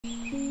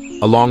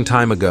A long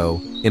time ago,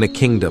 in a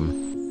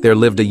kingdom, there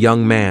lived a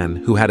young man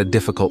who had a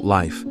difficult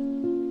life.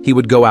 He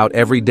would go out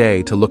every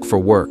day to look for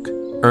work,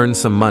 earn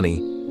some money,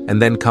 and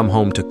then come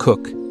home to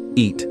cook,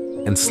 eat,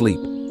 and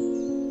sleep.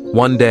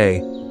 One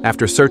day,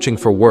 after searching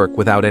for work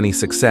without any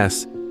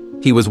success,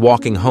 he was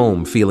walking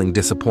home feeling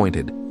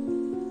disappointed.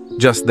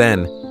 Just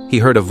then, he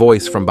heard a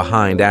voice from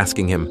behind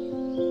asking him,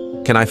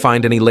 "Can I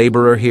find any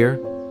laborer here?"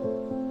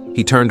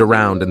 He turned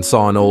around and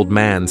saw an old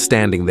man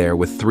standing there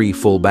with 3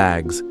 full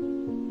bags.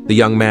 The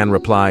young man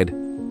replied,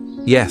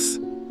 "Yes,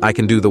 I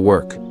can do the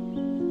work."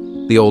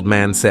 The old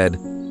man said,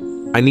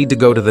 "I need to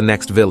go to the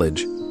next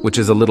village, which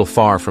is a little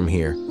far from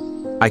here.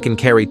 I can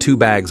carry 2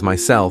 bags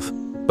myself,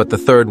 but the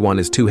third one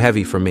is too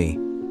heavy for me.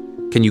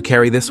 Can you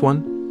carry this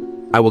one?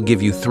 I will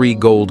give you 3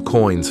 gold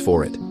coins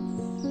for it."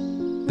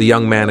 The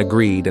young man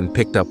agreed and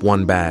picked up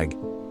 1 bag.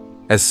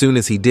 As soon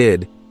as he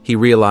did, he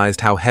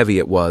realized how heavy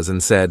it was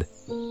and said,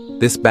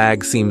 "This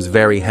bag seems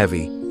very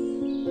heavy."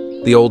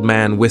 The old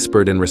man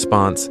whispered in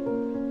response,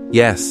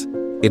 "Yes,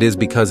 it is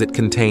because it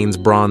contains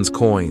bronze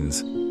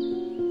coins."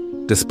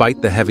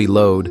 Despite the heavy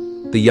load,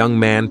 the young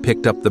man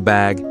picked up the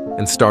bag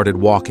and started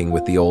walking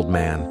with the old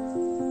man.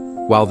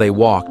 While they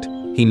walked,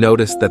 he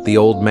noticed that the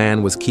old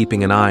man was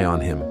keeping an eye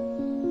on him.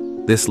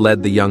 This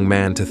led the young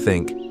man to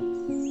think,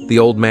 "The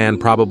old man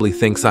probably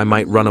thinks I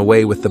might run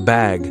away with the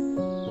bag.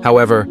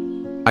 However,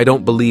 I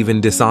don't believe in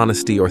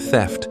dishonesty or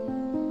theft.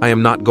 I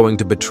am not going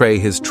to betray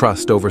his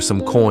trust over some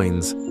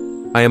coins.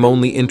 I am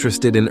only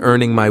interested in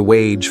earning my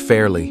wage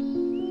fairly."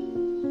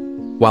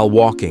 While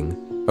walking,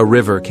 a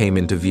river came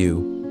into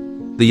view.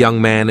 The young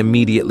man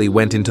immediately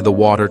went into the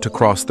water to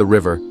cross the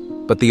river,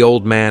 but the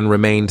old man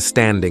remained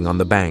standing on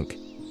the bank.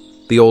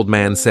 The old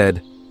man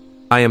said,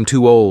 "I am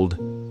too old.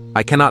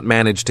 I cannot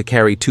manage to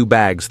carry 2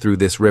 bags through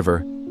this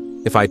river.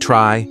 If I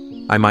try,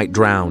 I might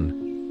drown.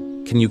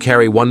 Can you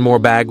carry 1 more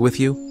bag with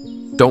you?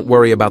 Don't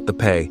worry about the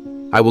pay.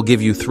 I will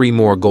give you 3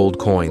 more gold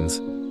coins."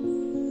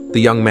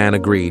 The young man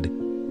agreed.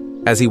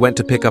 As he went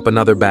to pick up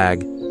another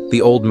bag,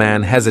 the old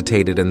man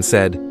hesitated and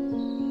said,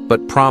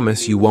 "But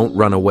promise you won't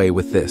run away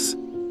with this."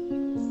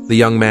 The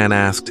young man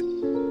asked,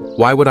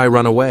 "Why would I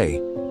run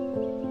away?"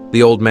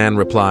 The old man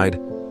replied,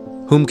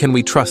 "Whom can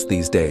we trust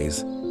these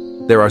days?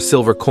 There are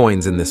silver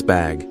coins in this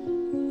bag."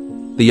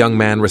 The young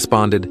man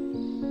responded,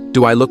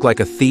 "Do I look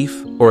like a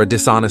thief or a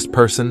dishonest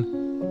person?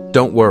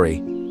 Don't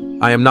worry.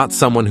 I am not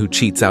someone who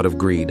cheats out of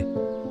greed.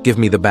 Give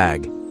me the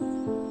bag."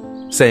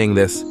 Saying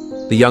this,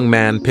 the young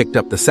man picked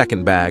up the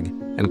second bag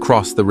and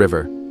crossed the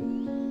river.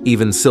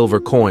 Even silver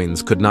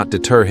coins could not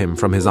deter him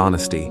from his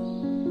honesty.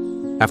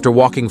 After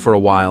walking for a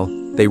while,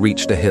 they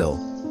reached a hill.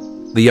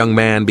 The young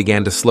man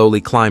began to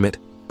slowly climb it,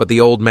 but the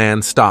old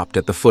man stopped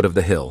at the foot of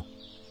the hill.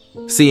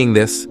 Seeing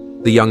this,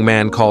 the young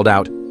man called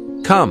out,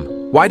 "Come,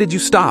 why did you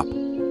stop?"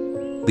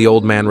 The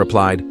old man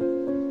replied,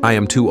 "I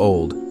am too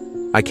old.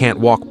 I can't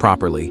walk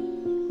properly.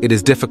 It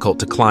is difficult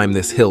to climb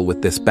this hill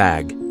with this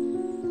bag."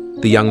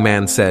 The young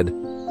man said,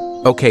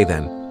 "Okay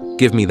then,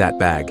 give me that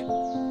bag.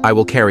 I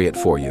will carry it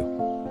for you."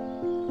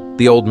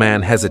 The old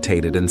man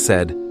hesitated and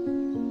said,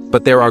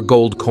 "But there are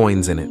gold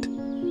coins in it.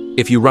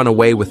 If you run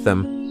away with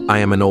them, I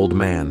am an old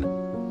man.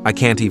 I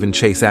can't even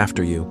chase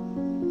after you."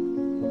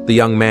 The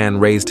young man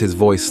raised his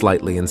voice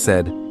slightly and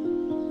said,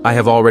 "I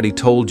have already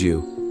told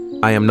you,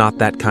 I am not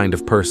that kind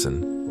of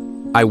person.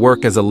 I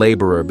work as a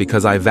laborer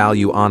because I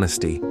value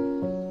honesty.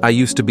 I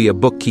used to be a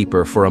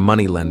bookkeeper for a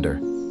moneylender.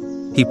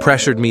 He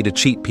pressured me to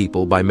cheat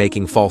people by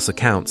making false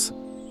accounts,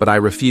 but I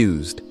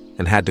refused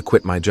and had to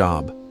quit my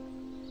job."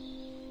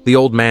 The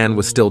old man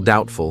was still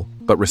doubtful,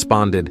 but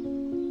responded,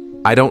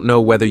 "I don't know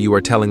whether you are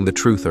telling the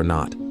truth or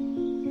not.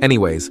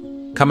 Anyways,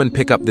 come and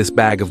pick up this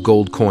bag of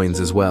gold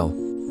coins as well.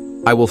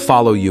 I will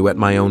follow you at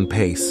my own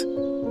pace.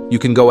 You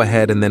can go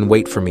ahead and then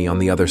wait for me on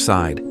the other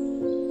side."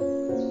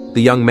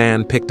 The young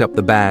man picked up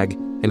the bag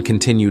and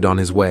continued on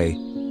his way,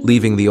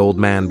 leaving the old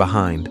man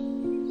behind.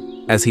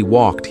 As he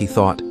walked, he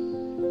thought,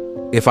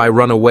 "If I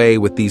run away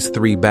with these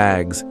 3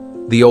 bags,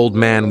 the old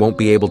man won't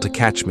be able to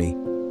catch me,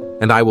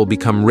 and I will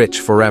become rich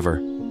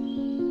forever."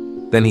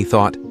 Then he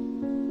thought,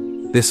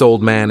 "This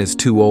old man is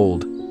too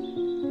old.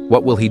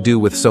 What will he do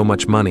with so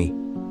much money?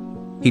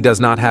 He does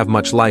not have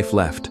much life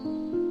left.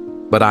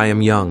 But I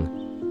am young.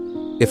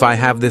 If I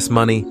have this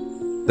money,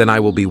 then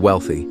I will be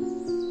wealthy.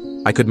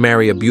 I could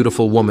marry a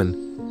beautiful woman,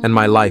 and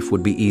my life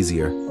would be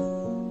easier.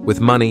 With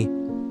money,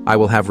 I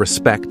will have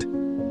respect,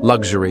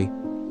 luxury,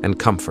 and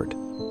comfort."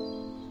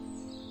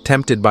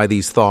 Tempted by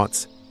these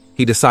thoughts,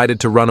 he decided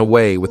to run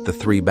away with the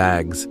 3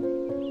 bags.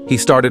 He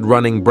started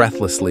running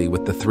breathlessly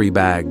with the 3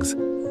 bags.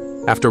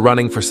 After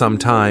running for some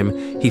time,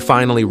 he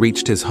finally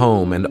reached his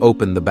home and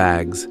opened the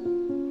bags.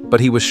 But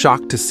he was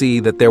shocked to see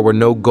that there were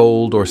no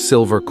gold or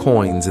silver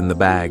coins in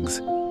the bags.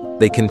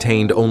 They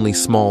contained only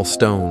small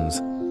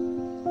stones.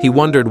 He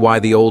wondered why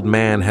the old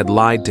man had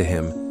lied to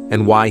him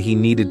and why he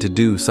needed to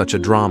do such a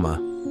drama.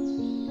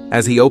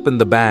 As he opened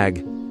the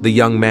bag, the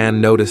young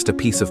man noticed a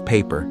piece of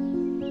paper.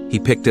 He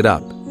picked it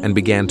up and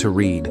began to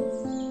read.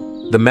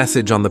 The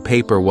message on the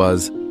paper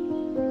was,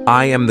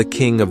 "I am the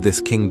king of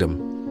this kingdom.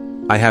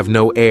 I have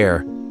no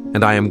heir,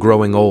 and I am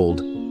growing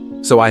old,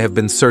 so I have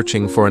been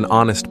searching for an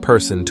honest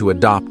person to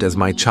adopt as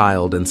my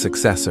child and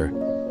successor.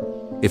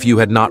 If you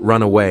had not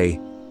run away,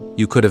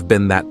 you could have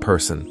been that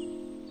person."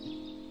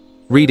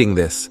 Reading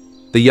this,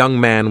 the young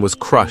man was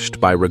crushed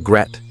by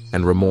regret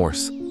and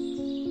remorse.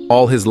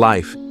 All his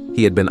life,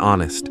 he had been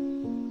honest.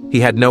 He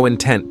had no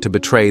intent to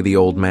betray the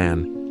old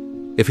man.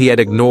 If he had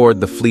ignored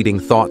the fleeting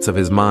thoughts of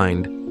his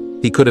mind,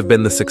 he could have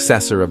been the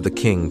successor of the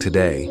king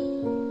today.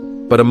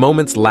 But a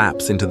moment's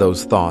lapse into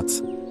those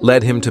thoughts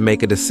led him to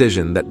make a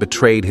decision that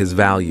betrayed his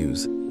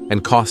values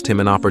and cost him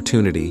an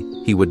opportunity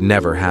he would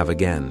never have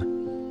again.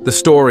 The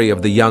story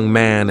of the young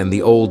man and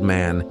the old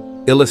man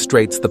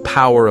illustrates the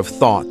power of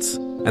thoughts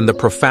and the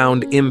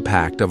profound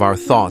impact of our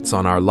thoughts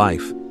on our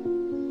life.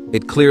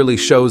 It clearly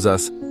shows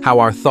us how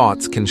our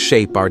thoughts can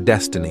shape our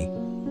destiny.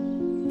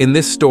 In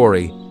this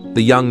story,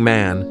 the young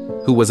man,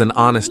 who was an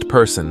honest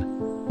person,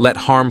 let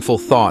harmful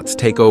thoughts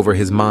take over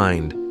his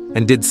mind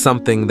and did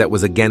something that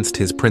was against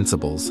his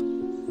principles.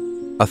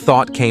 A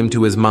thought came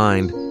to his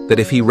mind that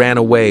if he ran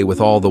away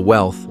with all the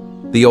wealth,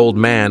 the old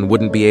man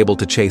wouldn't be able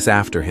to chase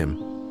after him.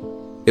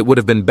 It would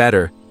have been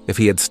better if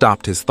he had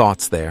stopped his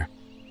thoughts there.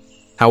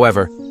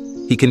 However,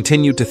 he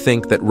continued to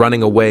think that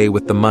running away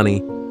with the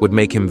money would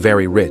make him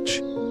very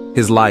rich.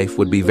 His life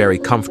would be very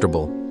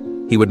comfortable.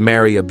 He would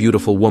marry a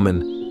beautiful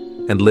woman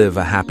and live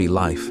a happy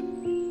life.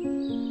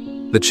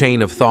 The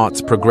chain of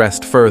thoughts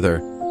progressed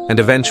further, and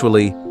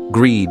eventually,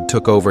 greed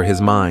took over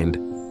his mind,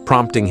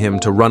 prompting him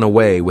to run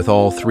away with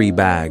all 3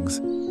 bags.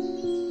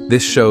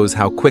 This shows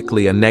how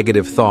quickly a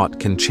negative thought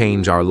can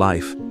change our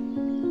life.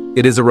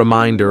 It is a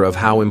reminder of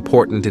how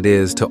important it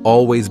is to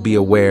always be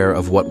aware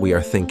of what we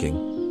are thinking.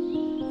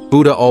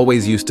 Buddha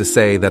always used to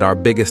say that our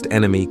biggest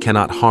enemy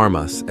cannot harm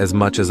us as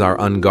much as our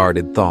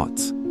unguarded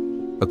thoughts.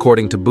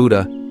 According to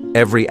Buddha,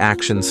 every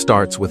action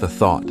starts with a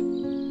thought.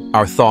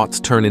 Our thoughts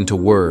turn into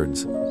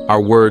words,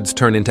 our words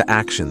turn into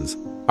actions,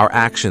 our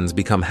actions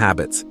become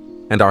habits,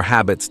 and our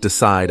habits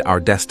decide our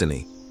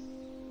destiny.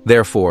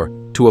 Therefore,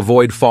 to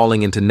avoid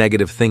falling into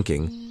negative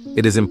thinking,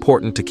 it is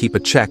important to keep a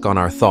check on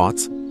our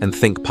thoughts and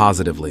think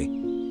positively.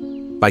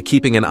 By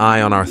keeping an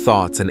eye on our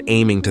thoughts and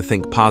aiming to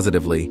think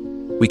positively,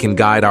 we can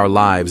guide our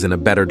lives in a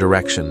better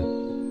direction.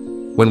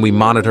 When we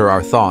monitor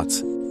our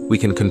thoughts, we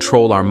can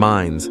control our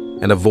minds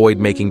and avoid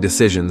making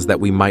decisions that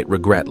we might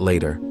regret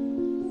later.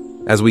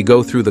 As we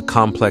go through the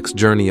complex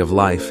journey of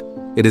life,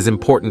 it is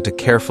important to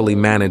carefully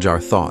manage our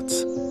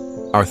thoughts.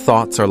 Our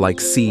thoughts are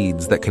like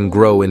seeds that can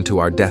grow into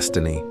our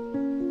destiny.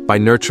 By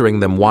nurturing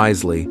them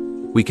wisely,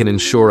 we can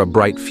ensure a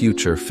bright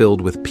future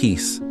filled with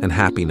peace and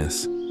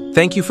happiness.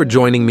 Thank you for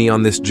joining me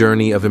on this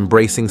journey of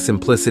embracing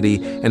simplicity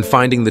and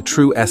finding the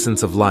true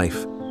essence of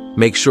life.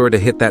 Make sure to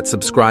hit that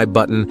subscribe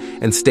button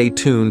and stay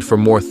tuned for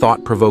more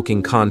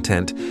thought-provoking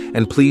content,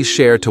 and please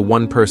share to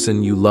one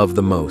person you love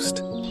the most.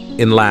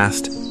 In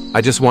last,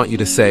 I just want you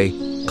to say,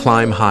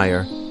 climb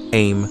higher,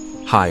 aim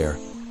higher,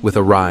 with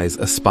a rise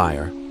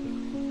aspire.